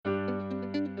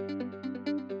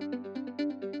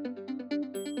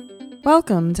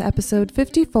Welcome to episode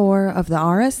 54 of the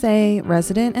RSA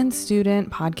Resident and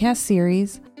Student podcast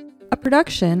series, a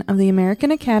production of the American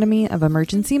Academy of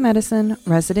Emergency Medicine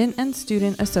Resident and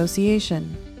Student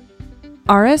Association.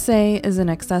 RSA is an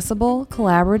accessible,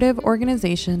 collaborative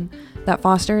organization that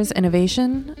fosters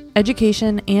innovation,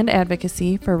 education, and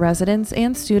advocacy for residents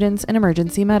and students in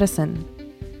emergency medicine.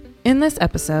 In this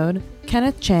episode,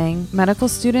 Kenneth Chang, medical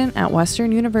student at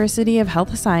Western University of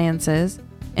Health Sciences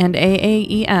and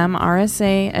AAEM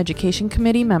RSA Education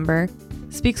Committee member,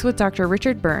 speaks with Dr.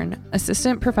 Richard Byrne,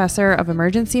 Assistant Professor of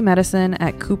Emergency Medicine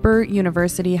at Cooper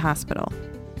University Hospital.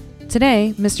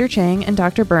 Today, Mr. Chang and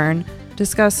Dr. Byrne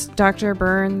discuss Dr.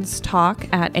 Byrne's talk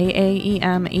at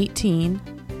AAEM 18,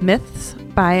 Myths,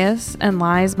 Bias, and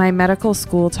Lies My Medical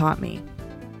School Taught Me.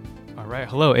 All right.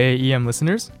 Hello, AAEM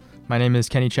listeners. My name is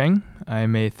Kenny Chang.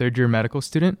 I'm a third-year medical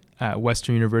student at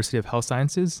Western University of Health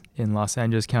Sciences in Los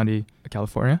Angeles County,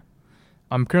 California.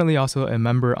 I'm currently also a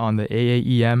member on the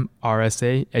AAEM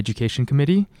RSA Education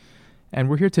Committee, and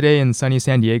we're here today in sunny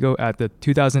San Diego at the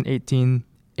 2018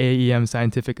 AAEM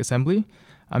Scientific Assembly.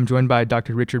 I'm joined by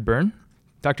Dr. Richard Byrne.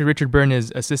 Dr. Richard Byrne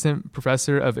is Assistant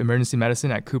Professor of Emergency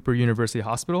Medicine at Cooper University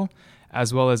Hospital,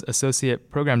 as well as Associate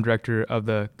Program Director of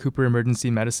the Cooper Emergency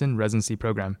Medicine Residency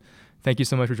Program. Thank you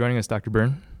so much for joining us, Dr.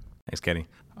 Byrne. Thanks, Kenny.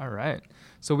 All right.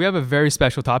 So we have a very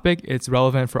special topic. It's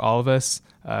relevant for all of us,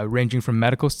 ranging from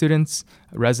medical students,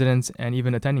 residents, and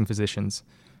even attending physicians.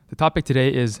 The topic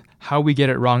today is how we get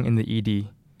it wrong in the ED.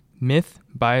 Myth,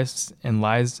 bias, and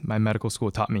lies my medical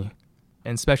school taught me.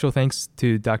 And special thanks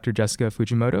to Dr. Jessica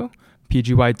Fujimoto,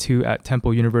 PGY2 at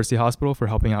Temple University Hospital, for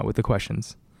helping out with the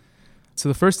questions. So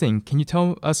the first thing, can you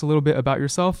tell us a little bit about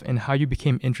yourself and how you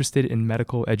became interested in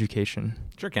medical education?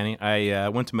 Sure, Kenny. I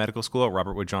went to medical school at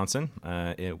Robert Wood Johnson,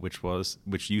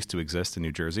 which used to exist in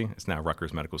New Jersey. It's now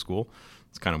Rutgers Medical School.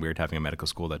 It's kind of weird having a medical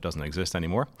school that doesn't exist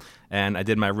anymore. And I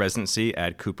did my residency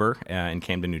at Cooper in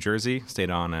Camden, New Jersey, stayed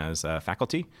on as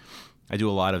faculty. I do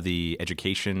a lot of the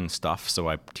education stuff, so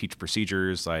I teach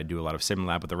procedures, I do a lot of sim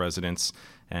lab with the residents,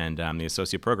 and I'm the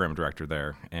associate program director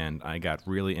there. And I got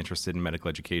really interested in medical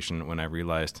education when I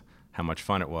realized how much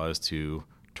fun it was to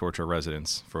torture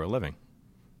residents for a living.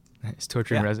 Nice,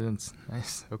 torturing residents.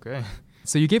 Nice, okay.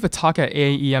 So you gave a talk at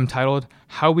AAEM titled,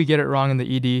 How We Get It Wrong in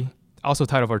the ED, also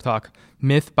title of our talk,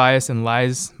 Myth, Bias, and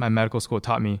Lies My Medical School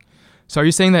Taught Me. So are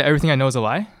you saying that everything I know is a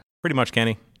lie? Pretty much,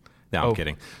 Kenny. No, I'm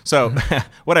kidding. So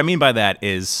what I mean by that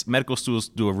is medical schools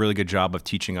do a really good job of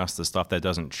teaching us the stuff that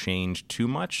doesn't change too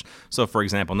much. So, for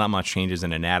example, not much changes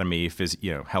in anatomy,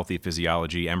 healthy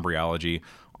physiology, embryology.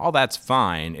 All that's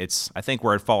fine. I think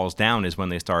where it falls down is when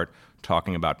they start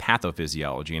talking about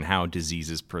pathophysiology and how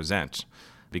diseases present.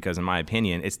 Because in my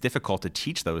opinion, it's difficult to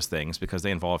teach those things because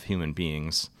they involve human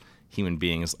beings. Human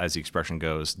beings, as the expression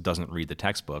goes, doesn't read the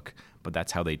textbook, but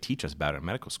that's how they teach us about it in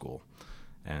medical school.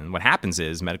 And what happens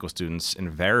is medical students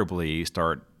invariably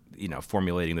start,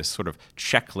 formulating this sort of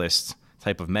checklist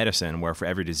type of medicine where for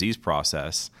every disease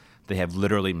process, they have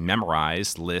literally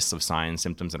memorized lists of signs,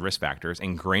 symptoms, and risk factors,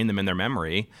 ingrained them in their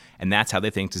memory, and that's how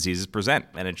they think diseases present.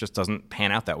 And it just doesn't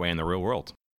pan out that way in the real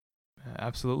world.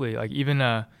 Absolutely. Like even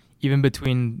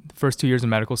between the first 2 years of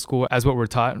medical school, as what we're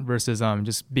taught versus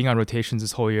just being on rotations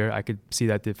this whole year, I could see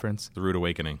that difference. The rude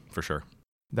awakening, for sure.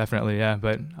 Definitely, yeah.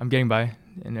 But I'm getting by,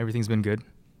 and everything's been good.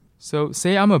 So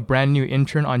say I'm a brand new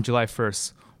intern on July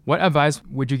 1st. What advice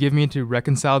would you give me to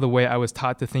reconcile the way I was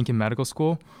taught to think in medical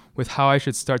school with how I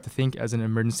should start to think as an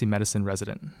emergency medicine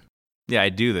resident? Yeah, I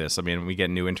do this. We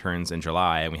get new interns in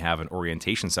July and we have an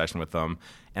orientation session with them.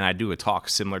 And I do a talk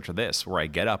similar to this where I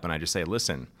get up and I just say,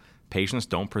 listen, patients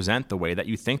don't present the way that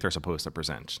you think they're supposed to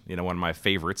present. One of my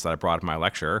favorites that I brought in my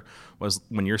lecture was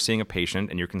when you're seeing a patient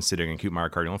and you're considering acute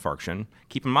myocardial infarction,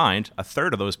 keep in mind, a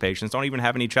third of those patients don't even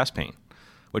have any chest pain,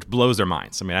 which blows their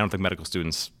minds. I don't think medical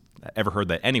students ever heard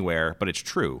that anywhere, but it's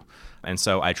true. And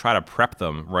so I try to prep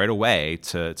them right away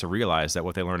to realize that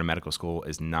what they learn in medical school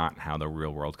is not how the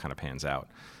real world kind of pans out.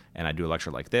 And I do a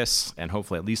lecture like this and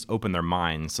hopefully at least open their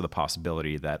minds to the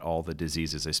possibility that all the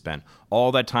diseases they spent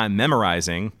all that time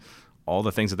memorizing, all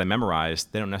the things that they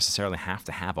memorized, they don't necessarily have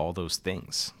to have all those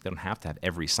things. They don't have to have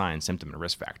every sign, symptom, and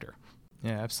risk factor.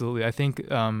 Yeah, absolutely. I think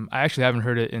I actually haven't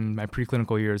heard it in my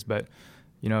preclinical years, but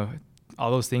all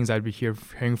those things I'd be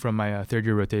hearing from my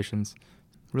third-year rotations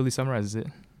really summarizes it.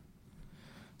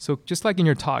 So just like in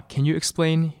your talk, can you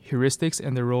explain heuristics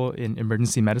and their role in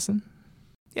emergency medicine?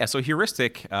 Yeah, so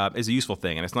heuristic is a useful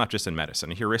thing, and it's not just in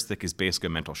medicine. A heuristic is basically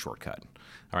a mental shortcut.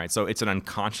 All right, so it's an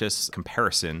unconscious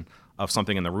comparison of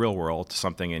something in the real world to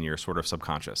something in your sort of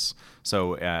subconscious.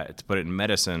 So to put it in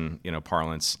medicine,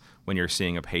 parlance, when you're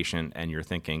seeing a patient and you're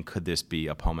thinking, could this be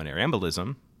a pulmonary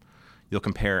embolism? you'll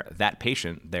compare that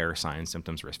patient, their signs,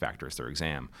 symptoms, risk factors, their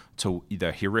exam, to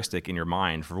the heuristic in your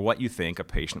mind for what you think a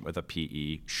patient with a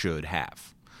PE should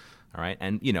have. All right.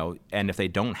 And, and if they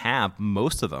don't have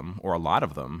most of them or a lot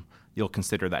of them, you'll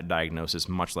consider that diagnosis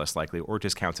much less likely or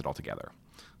discount it altogether.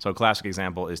 So a classic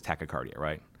example is tachycardia,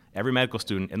 right? Every medical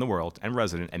student in the world and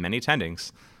resident and many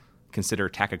attendings consider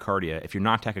tachycardia, if you're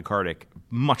not tachycardic,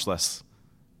 much less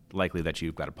likely that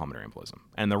you've got a pulmonary embolism.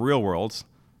 And in the real world,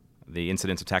 the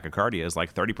incidence of tachycardia is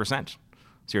like 30%.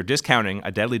 So you're discounting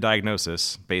a deadly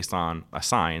diagnosis based on a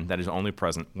sign that is only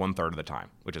present 1/3 of the time,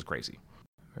 which is crazy.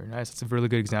 Very nice. That's a really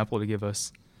good example to give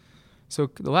us. So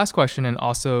the last question, and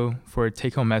also for a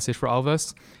take-home message for all of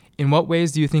us, in what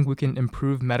ways do you think we can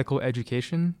improve medical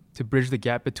education to bridge the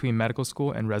gap between medical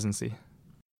school and residency?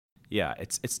 Yeah,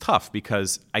 it's tough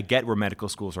because I get where medical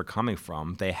schools are coming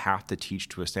from. They have to teach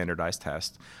to a standardized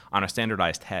test. On a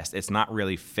standardized test, it's not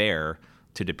really fair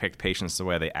to depict patients the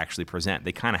way they actually present.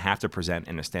 They kind of have to present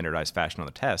in a standardized fashion on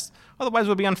the test. Otherwise, it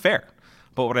would be unfair.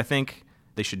 But what I think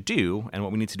they should do, and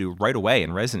what we need to do right away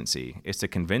in residency, is to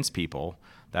convince people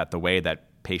that the way that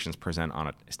patients present on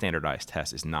a standardized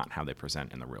test is not how they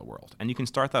present in the real world. And you can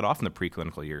start that off in the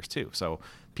preclinical years too. So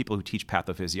people who teach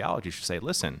pathophysiology should say,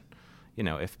 listen,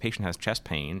 if a patient has chest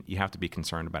pain, you have to be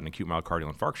concerned about an acute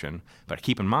myocardial infarction. But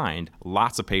keep in mind,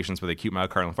 lots of patients with acute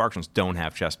myocardial infarctions don't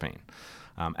have chest pain.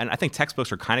 And I think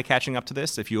textbooks are kind of catching up to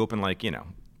this. If you open an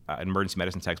emergency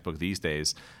medicine textbook these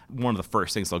days, one of the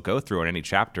first things they'll go through in any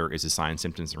chapter is the signs,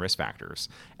 symptoms, and risk factors.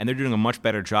 And they're doing a much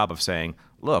better job of saying,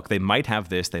 look, they might have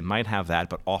this, they might have that,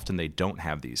 but often they don't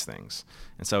have these things.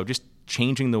 And so just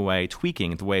tweaking the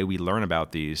way we learn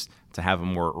about these to have a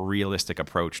more realistic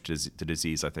approach to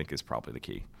disease, I think is probably the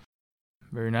key.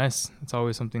 Very nice. It's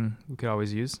always something we could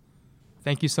always use.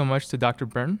 Thank you so much to Dr.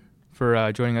 Byrne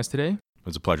for joining us today. It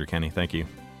was a pleasure, Kenny. Thank you.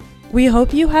 We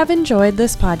hope you have enjoyed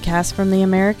this podcast from the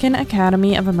American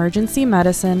Academy of Emergency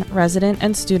Medicine Resident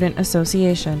and Student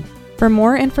Association. For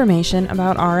more information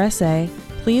about RSA,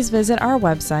 please visit our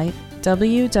website,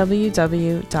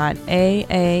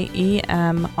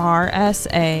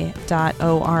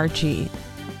 www.aaemrsa.org.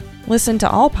 Listen to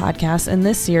all podcasts in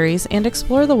this series and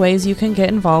explore the ways you can get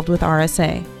involved with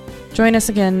RSA. Join us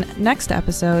again next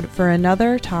episode for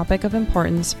another topic of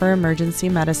importance for emergency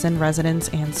medicine residents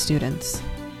and students.